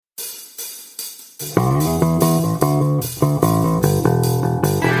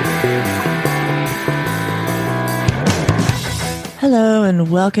Hello,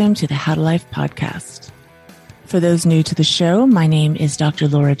 and welcome to the How to Life podcast. For those new to the show, my name is Dr.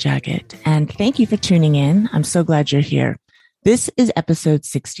 Laura Jaggett, and thank you for tuning in. I'm so glad you're here. This is episode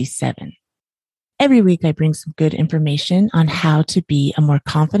 67. Every week, I bring some good information on how to be a more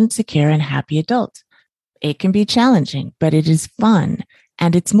confident, secure, and happy adult. It can be challenging, but it is fun,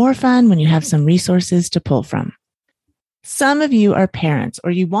 and it's more fun when you have some resources to pull from. Some of you are parents,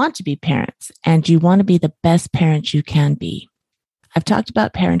 or you want to be parents, and you want to be the best parent you can be. I've talked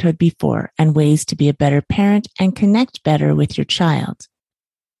about parenthood before and ways to be a better parent and connect better with your child.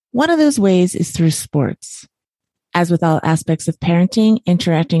 One of those ways is through sports. As with all aspects of parenting,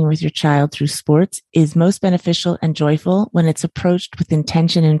 interacting with your child through sports is most beneficial and joyful when it's approached with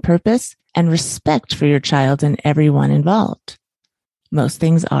intention and purpose and respect for your child and everyone involved. Most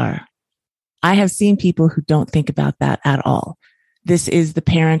things are. I have seen people who don't think about that at all. This is the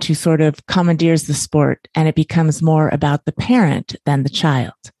parent who sort of commandeers the sport, and it becomes more about the parent than the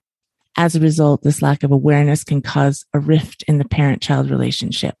child. As a result, this lack of awareness can cause a rift in the parent-child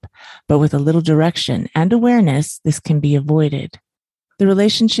relationship. But with a little direction and awareness, this can be avoided. The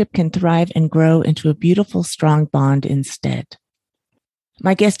relationship can thrive and grow into a beautiful, strong bond instead.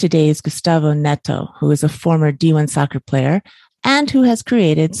 My guest today is Gustavo Neto, who is a former D1 soccer player and who has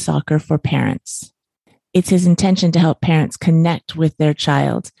created Soccer for Parents. It's his intention to help parents connect with their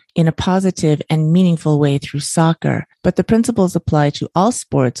child in a positive and meaningful way through soccer, but the principles apply to all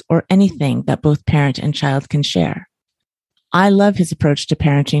sports or anything that both parent and child can share. I love his approach to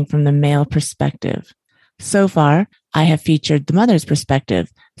parenting from the male perspective. So far, I have featured the mother's perspective,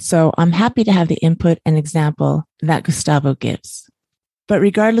 so I'm happy to have the input and example that Gustavo gives. But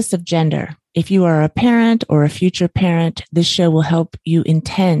regardless of gender, if you are a parent or a future parent, this show will help you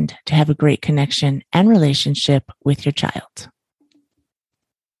intend to have a great connection and relationship with your child.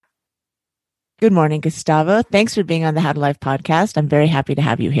 Good morning, Gustavo. Thanks for being on the How to Life podcast. I'm very happy to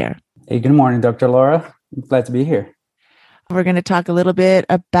have you here. Hey, good morning, Dr. Laura. I'm glad to be here. We're going to talk a little bit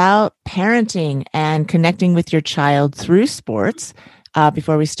about parenting and connecting with your child through sports.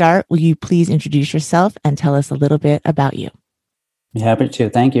 Before we start, will you please introduce yourself and tell us a little bit about you? Be happy to.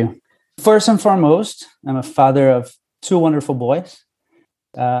 Thank you. First and foremost, I'm a father of two wonderful boys.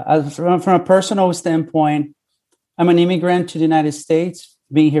 From a personal standpoint, I'm an immigrant to the United States,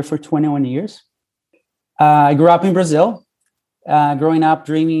 being here for 21 years. I grew up in Brazil, growing up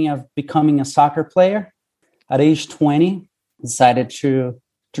dreaming of becoming a soccer player. At age 20, decided to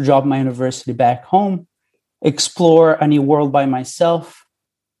drop my university back home, explore a new world by myself,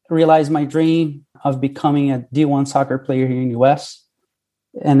 realize my dream of becoming a D1 soccer player here in the US,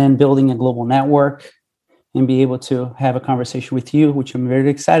 and then building a global network and be able to have a conversation with you, which I'm very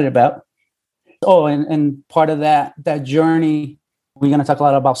excited about. Oh, and part of that journey, we're going to talk a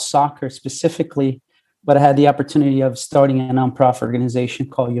lot about soccer specifically, but I had the opportunity of starting a nonprofit organization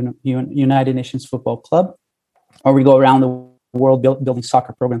called United Nations Football Club, where we go around the world building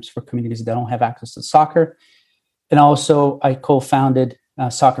soccer programs for communities that don't have access to soccer. And also I co-founded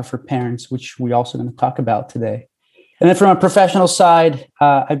Soccer for Parents, which we're also going to talk about today. And then from a professional side,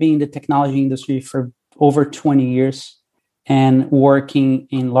 I've been in the technology industry for over 20 years and working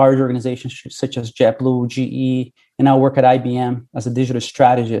in large organizations such as JetBlue, GE, and I work at IBM as a digital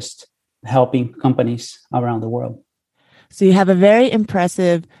strategist, helping companies around the world. So you have a very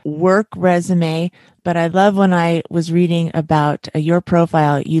impressive work resume, but I love when I was reading about your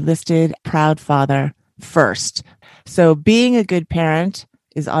profile, you listed proud father first. So being a good parent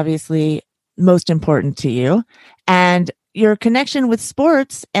is obviously most important to you. And your connection with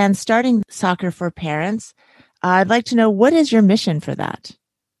sports and starting Soccer for Parents, I'd like to know, what is your mission for that?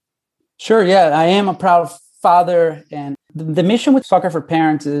 Sure. Yeah, I am a proud father. And the mission with Soccer for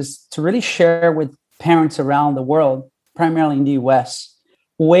Parents is to really share with parents around the world, primarily in the US,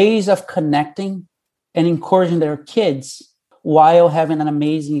 ways of connecting and encouraging their kids while having an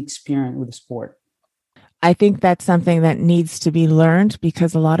amazing experience with the sport. I think that's something that needs to be learned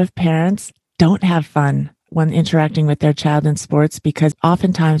because a lot of parents don't have fun when interacting with their child in sports because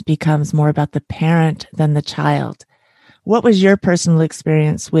oftentimes becomes more about the parent than the child. What was your personal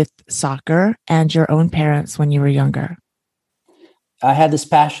experience with soccer and your own parents when you were younger? I had this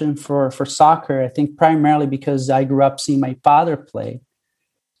passion for soccer, I think primarily because I grew up seeing my father play.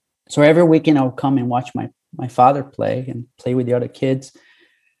 So every weekend I would come and watch my father play and play with the other kids.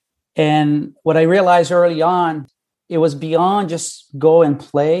 And what I realized early on, it was beyond just go and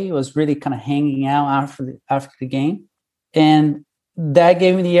play. It was really kind of hanging out after the game. And that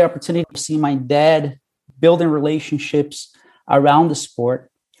gave me the opportunity to see my dad building relationships around the sport.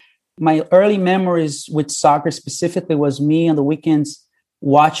 my early memories with soccer specifically was me on the weekends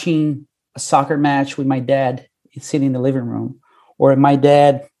watching a soccer match with my dad sitting in the living room, or my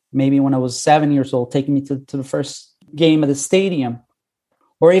dad, maybe when I was 7 years old, taking me to the first game of the stadium,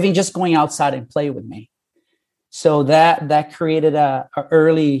 or even just going outside and play with me. So that created a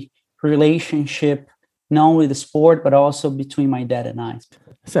early relationship, not only the sport, but also between my dad and I.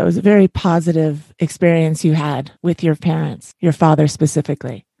 So it was a very positive experience you had with your parents, your father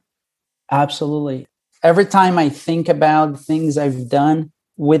specifically. Absolutely. Every time I think about things I've done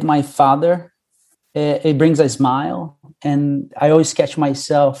with my father, it brings a smile. And I always catch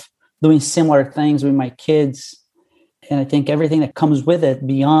myself doing similar things with my kids. And I think everything that comes with it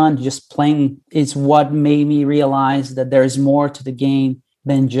beyond just playing is what made me realize that there is more to the game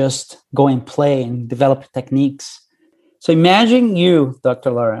than just go and play and develop techniques. So imagine you,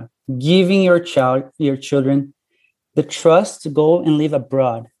 Dr. Laura, giving your children the trust to go and live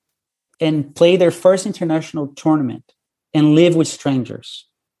abroad and play their first international tournament and live with strangers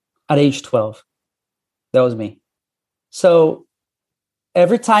at age 12. That was me. So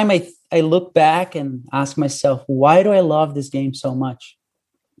every time I look back and ask myself, why do I love this game so much?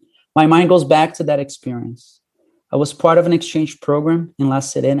 My mind goes back to that experience. I was part of an exchange program in La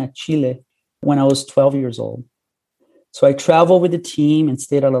Serena, Chile, when I was 12 years old. So I traveled with the team and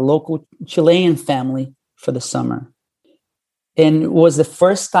stayed at a local Chilean family for the summer. And it was the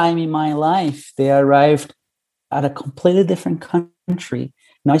first time in my life they arrived at a completely different country,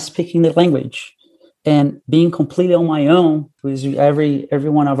 not speaking the language, and being completely on my own, because every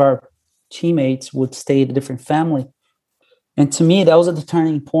one of our teammates would stay at a different family. And to me, that was a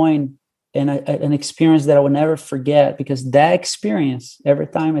turning point and an experience that I would never forget, because that experience, every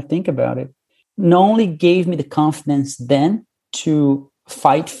time I think about it, not only gave me the confidence then to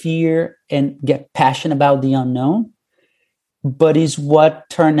fight fear and get passionate about the unknown, but is what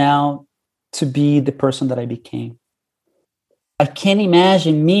turned out to be the person that I became. I can't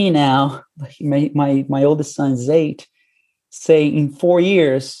imagine me now, my oldest son is 8, say in 4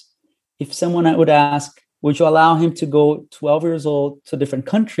 years, if someone would ask, would you allow him to go 12 years old to a different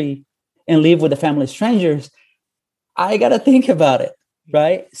country and live with a family of strangers? I got to think about it,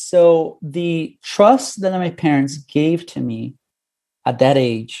 right? So the trust that my parents gave to me at that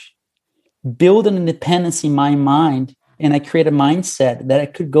age built an independence in my mind, and I created a mindset that I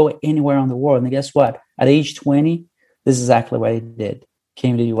could go anywhere in the world. And guess what? At age 20, this is exactly what I did.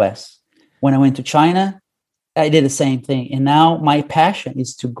 Came to the US. When I went to China, I did the same thing. And now my passion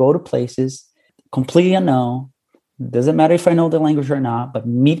is to go to places completely unknown. Doesn't matter if I know the language or not, but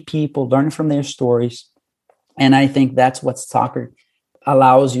meet people, learn from their stories. And I think that's what soccer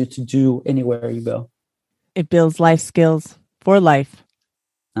allows you to do anywhere you go. It builds life skills for life.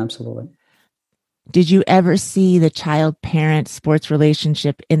 Absolutely. Did you ever see the child-parent sports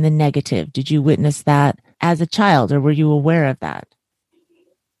relationship in the negative? Did you witness that as a child, or were you aware of that?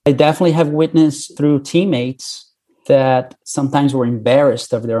 I definitely have witnessed through teammates that sometimes were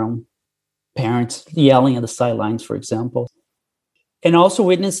embarrassed of their own parents yelling at the sidelines, for example. And also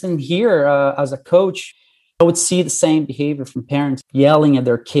witnessing here as a coach, I would see the same behavior from parents yelling at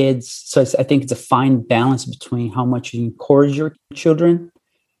their kids. So I think it's a fine balance between how much you encourage your children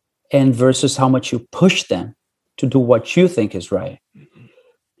and versus how much you push them to do what you think is right.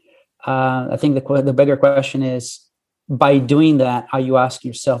 I think the bigger question is, by doing that, are you asking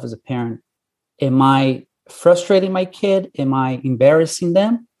yourself as a parent, am I frustrating my kid? Am I embarrassing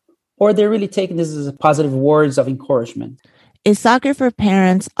them? Or they're really taking this as a positive words of encouragement? Is Soccer for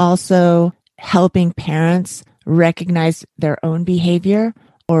Parents also helping parents recognize their own behavior,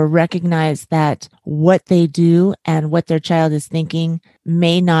 or recognize that what they do and what their child is thinking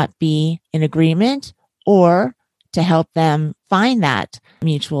may not be in agreement, or to help them find that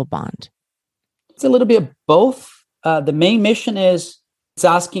mutual bond? It's a little bit of both. The main mission is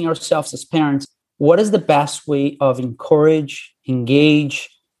asking ourselves as parents, what is the best way of encourage, engage,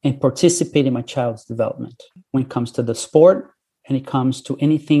 and participate in my child's development when it comes to the sport and it comes to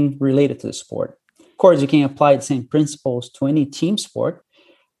anything related to the sport? Of course, you can apply the same principles to any team sport.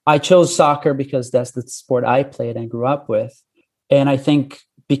 I chose soccer because that's the sport I played and grew up with. And I think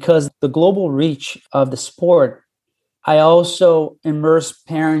because the global reach of the sport, I also immerse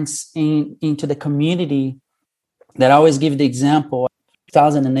parents into the community. That I always give the example.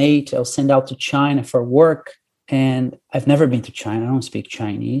 2008, I was sent out to China for work, and I've never been to China. I don't speak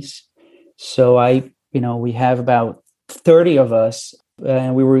Chinese. So we have about 30 of us,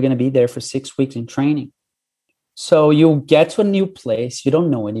 and we were going to be there for 6 weeks in training. So you get to a new place, you don't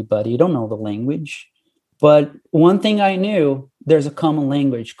know anybody, you don't know the language. But one thing I knew, there's a common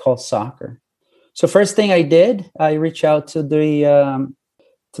language called soccer. So first thing I did, I reached out to the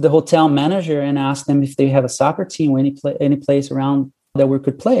to the hotel manager and asked them if they have a soccer team or any place around that we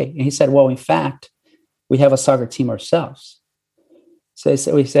could play. And he said, well, in fact, we have a soccer team ourselves. So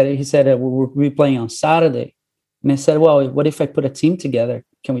he said, we're playing on Saturday. And I said, well, what if I put a team together?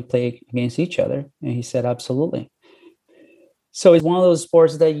 Can we play against each other? And he said, absolutely. So it's one of those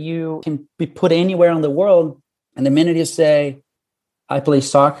sports that you can be put anywhere in the world. And the minute you say, I play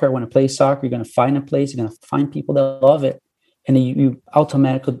soccer, I want to play soccer, you're going to find a place, you're going to find people that love it. And then you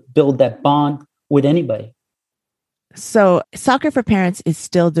automatically build that bond with anybody. So Soccer for Parents is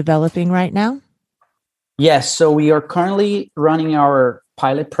still developing right now? Yes. So we are currently running our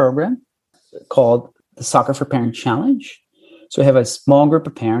pilot program called the Soccer for Parents Challenge. So we have a small group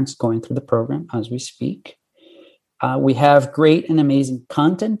of parents going through the program as we speak. We have great and amazing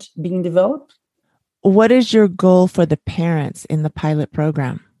content being developed. What is your goal for the parents in the pilot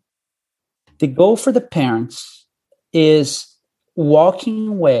program? The goal for the parents is walking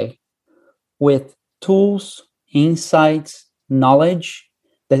away with tools, insights, knowledge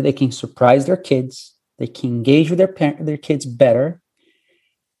that they can surprise their kids. They can engage with their kids better.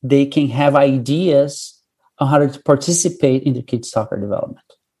 They can have ideas on how to participate in their kids' soccer development.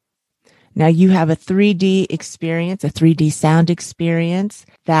 Now you have a 3D experience, a 3D sound experience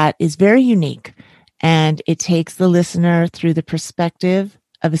that is very unique. And it takes the listener through the perspective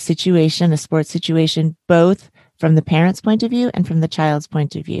of a situation, a sports situation, both from the parent's point of view and from the child's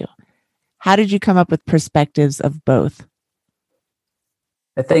point of view. How did you come up with perspectives of both?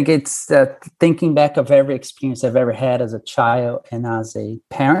 I think it's thinking back of every experience I've ever had as a child and as a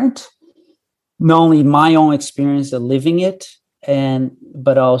parent, not only my own experience of living it,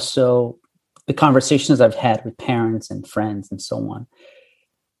 but also the conversations I've had with parents and friends and so on.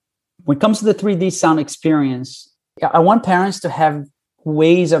 When it comes to the 3D sound experience, I want parents to have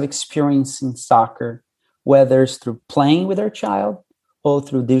ways of experiencing soccer, whether it's through playing with their child or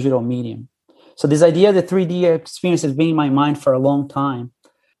through digital medium. So this idea of the 3D experience has been in my mind for a long time.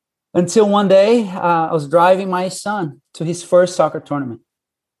 Until one day, I was driving my son to his first soccer tournament.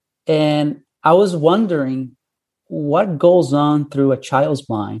 And I was wondering what goes on through a child's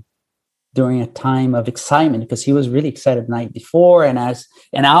mind during a time of excitement, because he was really excited the night before. And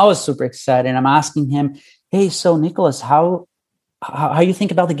I was super excited. And I'm asking him, hey, so Nicholas, how you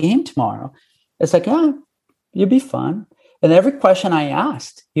think about the game tomorrow? It's like, it'll be fun. And every question I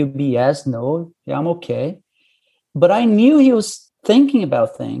asked, he'd be yes, no, yeah, I'm okay. But I knew he was thinking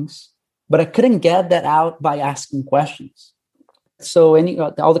about things, but I couldn't get that out by asking questions. So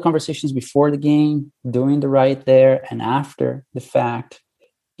all the conversations before the game, during the ride there, and after the fact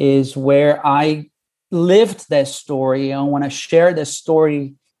is where I lived that story. I want to share that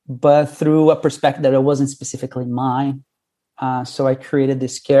story, but through a perspective that it wasn't specifically mine. So I created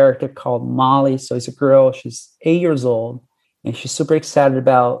this character called Molly. So it's a girl, she's 8 years old, and she's super excited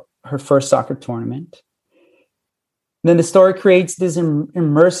about her first soccer tournament. Then the story creates this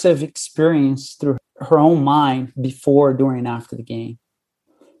immersive experience through her own mind before, during, and after the game.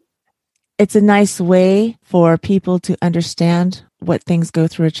 It's a nice way for people to understand what things go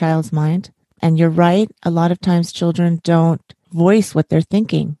through a child's mind. And you're right. A lot of times children don't voice what they're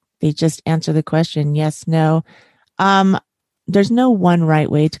thinking. They just answer the question, yes, no. There's no one right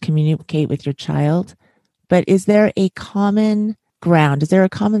way to communicate with your child, but is there a common ground? Is there a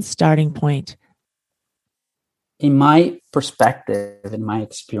common starting point? In my perspective, in my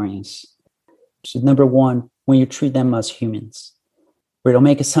experience, number one, when you treat them as humans, we don't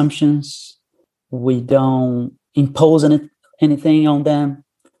make assumptions, we don't impose anything on them,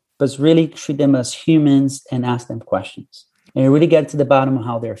 but really treat them as humans and ask them questions. And really get to the bottom of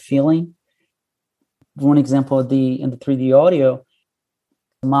how they're feeling. One example in the 3D audio,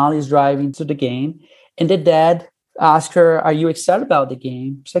 Molly's driving to the game, and the dad asked her, are you excited about the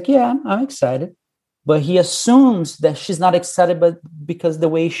game? She's like, yeah, I'm excited. But he assumes that she's not excited, but because the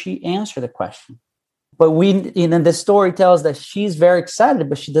way she answered the question. But the story tells that she's very excited,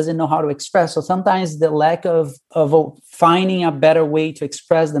 but she doesn't know how to express. So sometimes the lack of finding a better way to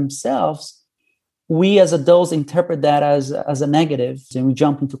express themselves, we as adults interpret that as a negative, and we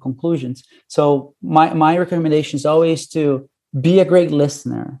jump into conclusions. So my recommendation is always to be a great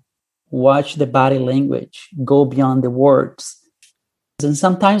listener, watch the body language, go beyond the words, and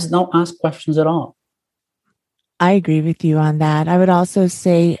sometimes don't ask questions at all. I agree with you on that. I would also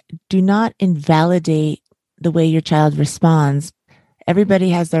say, do not invalidate the way your child responds.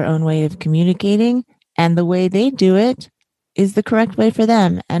 Everybody has their own way of communicating, and the way they do it is the correct way for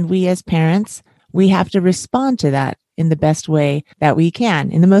them. And we as parents, we have to respond to that in the best way that we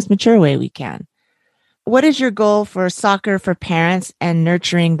can, in the most mature way we can. What is your goal for Soccer for Parents and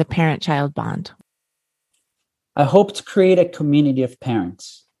nurturing the parent-child bond? I hope to create a community of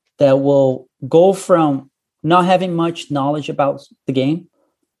parents that will go from not having much knowledge about the game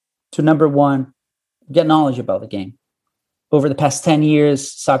to, number one, get knowledge about the game. Over the past 10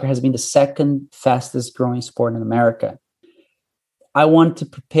 years, soccer has been the second fastest growing sport in America. I want to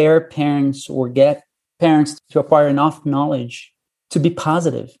prepare parents or get parents to acquire enough knowledge to be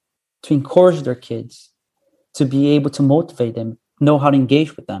positive, to encourage their kids, to be able to motivate them, know how to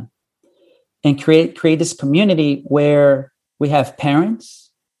engage with them, and create this community where we have parents,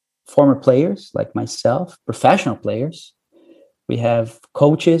 former players like myself, professional players. We have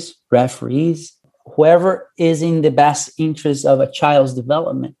coaches, referees, whoever is in the best interest of a child's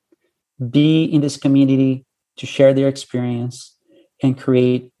development, be in this community to share their experience and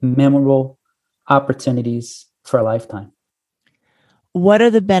create memorable opportunities for a lifetime. What are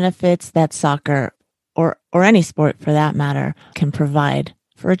the benefits that soccer or any sport for that matter can provide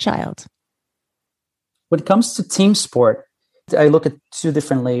for a child? When it comes to team sport, I look at two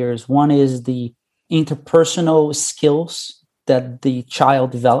different layers. One is the interpersonal skills that the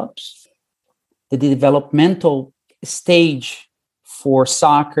child develops. The developmental stage for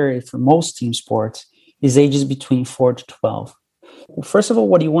soccer, for most team sports, is ages between 4 to 12. First of all,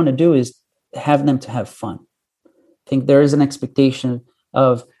 what you want to do is have them to have fun. I think there is an expectation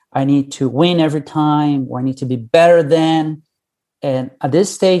of, I need to win every time, or I need to be better than. And at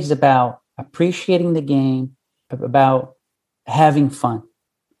this stage, it's about appreciating the game, about having fun.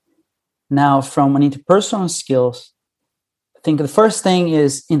 Now, from an interpersonal skills, I think the first thing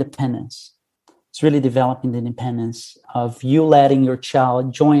is independence. It's really developing the independence of you letting your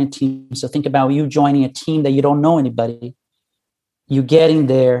child join a team. So think about you joining a team that you don't know anybody. You getting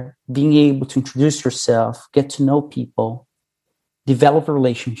there, being able to introduce yourself, get to know people, develop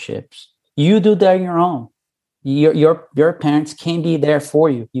relationships. You do that on your own. Your parents can be there for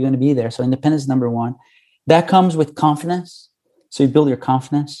you. You're going to be there. So independence is number one. That comes with confidence. So you build your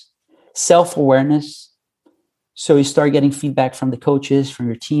confidence, self-awareness. So you start getting feedback from the coaches, from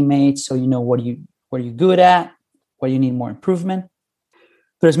your teammates. So you know what are you good at, where you need more improvement.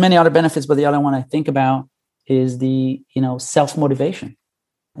 There's many other benefits, but the other one I think about is the self-motivation.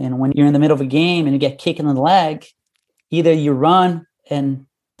 And when you're in the middle of a game and you get kicked in the leg, either you run and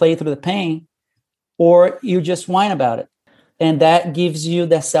play through the pain, or you just whine about it. And that gives you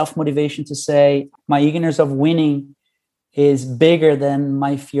that self-motivation to say, my eagerness of winning is bigger than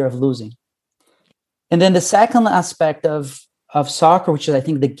my fear of losing. And then the second aspect of soccer, which is, I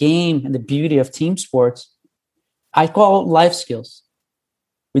think, the game and the beauty of team sports, I call life skills.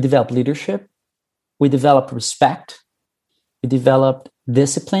 We develop leadership. We develop respect. We develop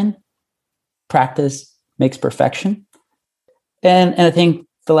discipline. Practice makes perfection. And I think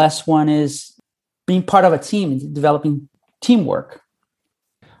the last one is being part of a team and developing teamwork.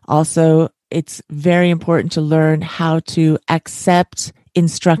 Also, it's very important to learn how to accept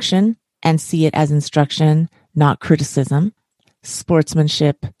instruction and see it as instruction, not criticism.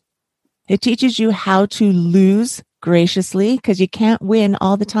 Sportsmanship. It teaches you how to lose graciously, because you can't win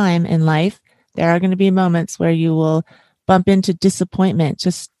all the time in life. There are going to be moments where you will bump into disappointment.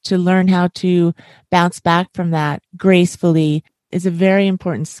 Just to learn how to bounce back from that gracefully is a very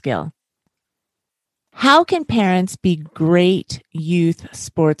important skill. How can parents be great youth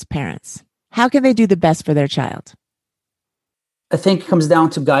sports parents? How can they do the best for their child? I think it comes down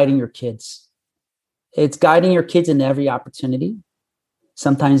to guiding your kids. It's guiding your kids in every opportunity.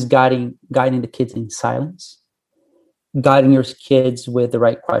 Sometimes guiding the kids in silence, guiding your kids with the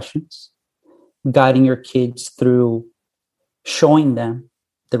right questions, guiding your kids through showing them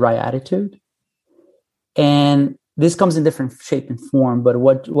the right attitude. And this comes in different shape and form, but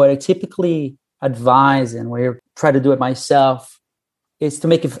what I typically advise, and where I try to do it myself, is to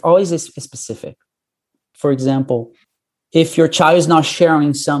make it always specific. For example, if your child is not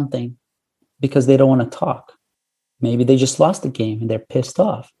sharing something because they don't want to talk, maybe they just lost the game and they're pissed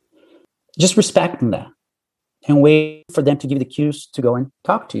off, just respecting that and wait for them to give the cues to go and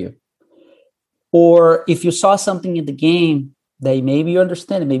talk to you. Or if you saw something in the game that maybe you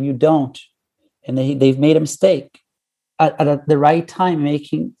understand and maybe you don't, and they've made a mistake, at the right time,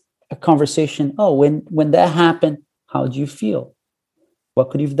 making a conversation. Oh, when that happened, how do you feel? What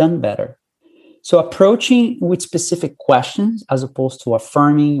could you have done better? So approaching with specific questions as opposed to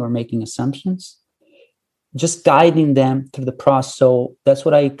affirming or making assumptions, just guiding them through the process. So that's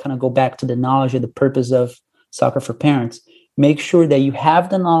what I kind of go back to the knowledge of the purpose of Soccer for Parents. Make sure that you have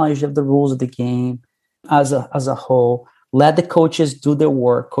the knowledge of the rules of the game as a whole. Let the coaches do their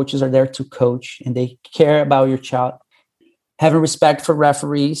work. Coaches are there to coach and they care about your child. Having respect for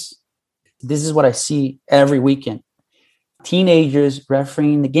referees. This is what I see every weekend. Teenagers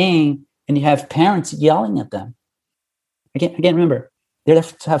refereeing the game, and you have parents yelling at them. Again, remember, They're there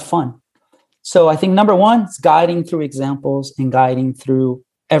to have fun. So I think number one is guiding through examples and guiding through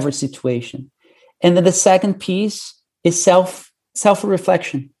every situation. And then the second piece is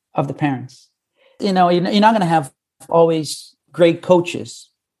self-reflection of the parents. You're not going to have always great coaches.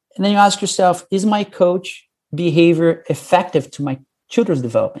 And then you ask yourself, is my coach behavior effective to my children's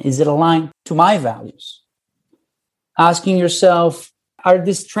development? Is it aligned to my values? Asking yourself, are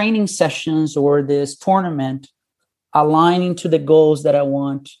these training sessions or this tournament aligning to the goals that I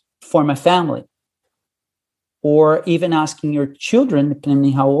want for my family? Or even asking your children,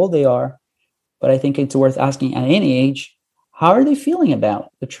 depending how old they are, but I think it's worth asking at any age, how are they feeling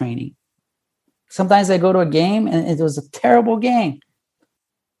about the training? Sometimes I go to a game and it was a terrible game.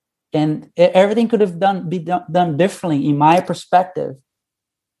 And everything could have be done differently in my perspective.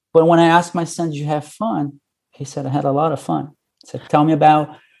 But when I asked my son, did you have fun? He said, I had a lot of fun. I said, tell me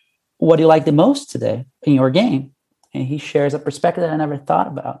about what you liked the most today in your game. And he shares a perspective that I never thought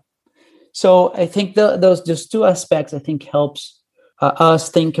about. So I think those just two aspects, I think, helps us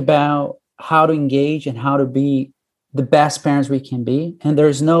think about how to engage and how to be the best parents we can be. And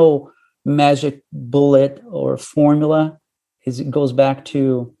there's no magic bullet or formula. It goes back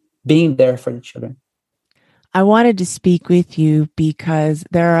to being there for the children. I wanted to speak with you because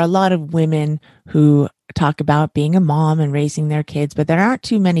there are a lot of women who talk about being a mom and raising their kids, but there aren't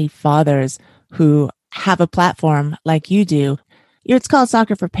too many fathers who have a platform like you do. It's called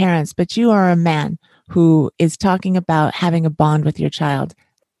Soccer for Parents, but you are a man who is talking about having a bond with your child.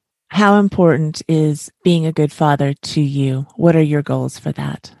 How important is being a good father to you? What are your goals for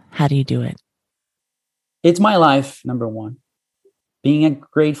that? How do you do it? It's my life, number one. Being a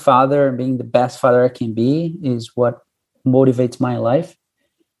great father and being the best father I can be is what motivates my life.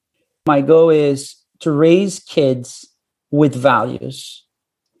 My goal is to raise kids with values.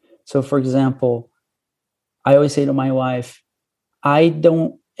 So, for example, I always say to my wife, I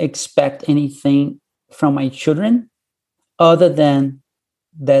don't expect anything from my children other than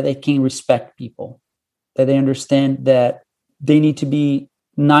that they can respect people, that they understand that they need to be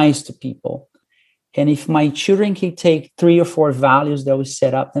nice to people. And if my children can take 3 or 4 values that we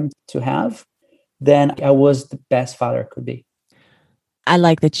set up them to have, then I was the best father I could be. I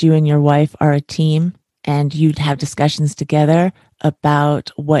like that you and your wife are a team and you'd have discussions together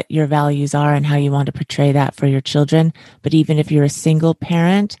about what your values are and how you want to portray that for your children. But even if you're a single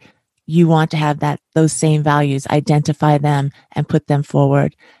parent, you want to have those same values, identify them and put them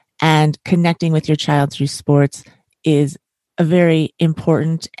forward. And connecting with your child through sports is a very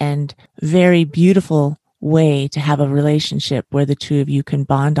important and very beautiful way to have a relationship where the two of you can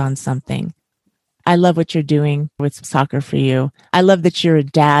bond on something. I love what you're doing with Soccer for You. I love that you're a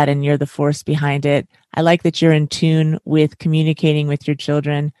dad and you're the force behind it. I like that you're in tune with communicating with your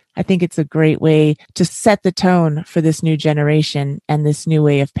children. I think it's a great way to set the tone for this new generation and this new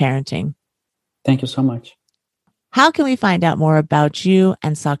way of parenting. Thank you so much. How can we find out more about you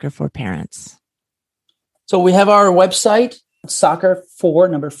and Soccer for Parents? So we have our website,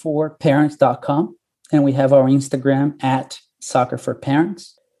 soccer4parents.com, and we have our Instagram at Soccer for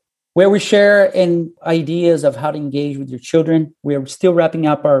Parents, where we share ideas of how to engage with your children. We're still wrapping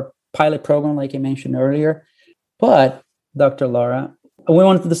up our pilot program, like I mentioned earlier. But, Dr. Laura, we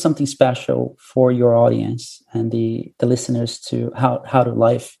wanted to do something special for your audience and the listeners to How to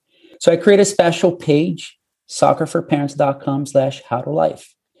Life. So I created a special page, soccerforparents.com/How to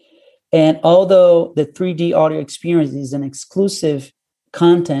Life. And although the 3D audio experience is an exclusive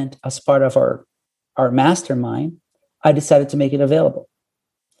content as part of our mastermind, I decided to make it available.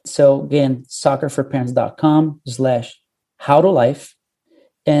 So again, soccerforparents.com/How to Life,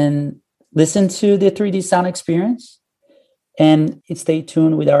 and listen to the 3D sound experience and stay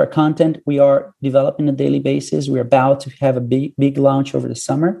tuned with our content. We are developing on a daily basis. We're about to have a big launch over the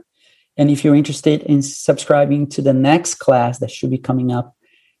summer. And if you're interested in subscribing to the next class that should be coming up,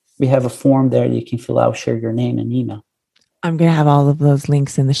 we have a form there that you can fill out, share your name and email. I'm going to have all of those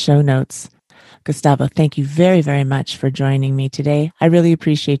links in the show notes. Gustavo, thank you very, very much for joining me today. I really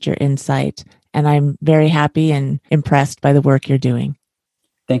appreciate your insight, and I'm very happy and impressed by the work you're doing.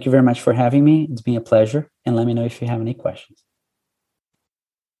 Thank you very much for having me. It's been a pleasure, and let me know if you have any questions.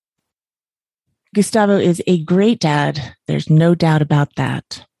 Gustavo is a great dad. There's no doubt about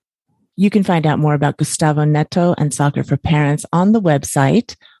that. You can find out more about Gustavo Neto and Soccer for Parents on the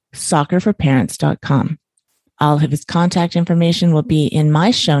website, soccerforparents.com. All of his contact information will be in my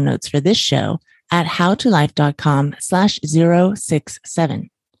show notes for this show at howtolife.com/067.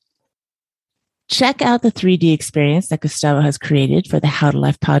 Check out the 3D experience that Gustavo has created for the How to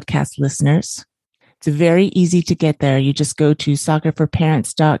Life podcast listeners. It's very easy to get there. You just go to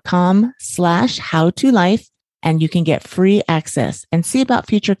soccerforparents.com/howtolife and you can get free access and see about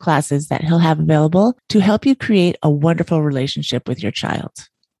future classes that he'll have available to help you create a wonderful relationship with your child.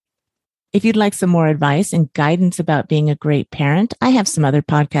 If you'd like some more advice and guidance about being a great parent, I have some other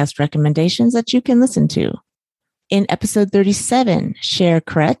podcast recommendations that you can listen to. In episode 37, Cher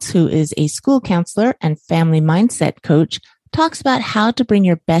Kretz, who is a school counselor and family mindset coach, talks about how to bring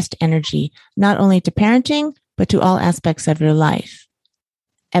your best energy, not only to parenting, but to all aspects of your life.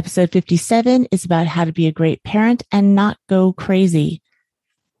 Episode 57 is about how to be a great parent and not go crazy.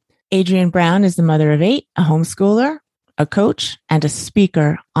 Adrienne Brown is the mother of 8, a homeschooler, a coach, and a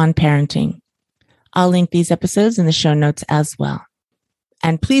speaker on parenting. I'll link these episodes in the show notes as well.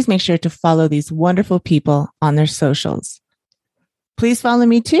 And please make sure to follow these wonderful people on their socials. Please follow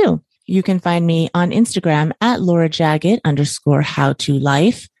me too. You can find me on Instagram at Laura Jaggett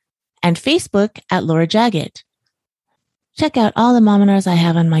 _howtolife and Facebook at Laura Jaggett. Check out all the mominars I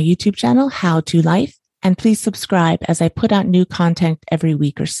have on my YouTube channel, How to Life, and please subscribe as I put out new content every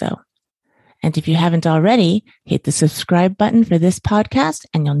week or so. And if you haven't already, hit the subscribe button for this podcast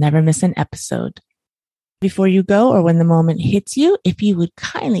and you'll never miss an episode. Before you go or when the moment hits you, if you would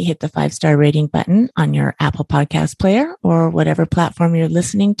kindly hit the 5-star rating button on your Apple Podcast player or whatever platform you're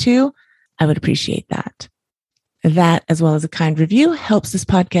listening to, I would appreciate that. That, as well as a kind review, helps this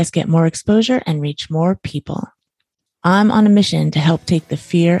podcast get more exposure and reach more people. I'm on a mission to help take the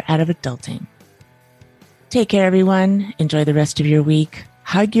fear out of adulting. Take care, everyone. Enjoy the rest of your week.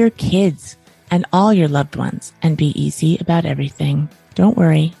 Hug your kids and all your loved ones and be easy about everything. Don't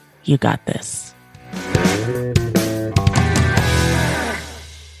worry, you got this.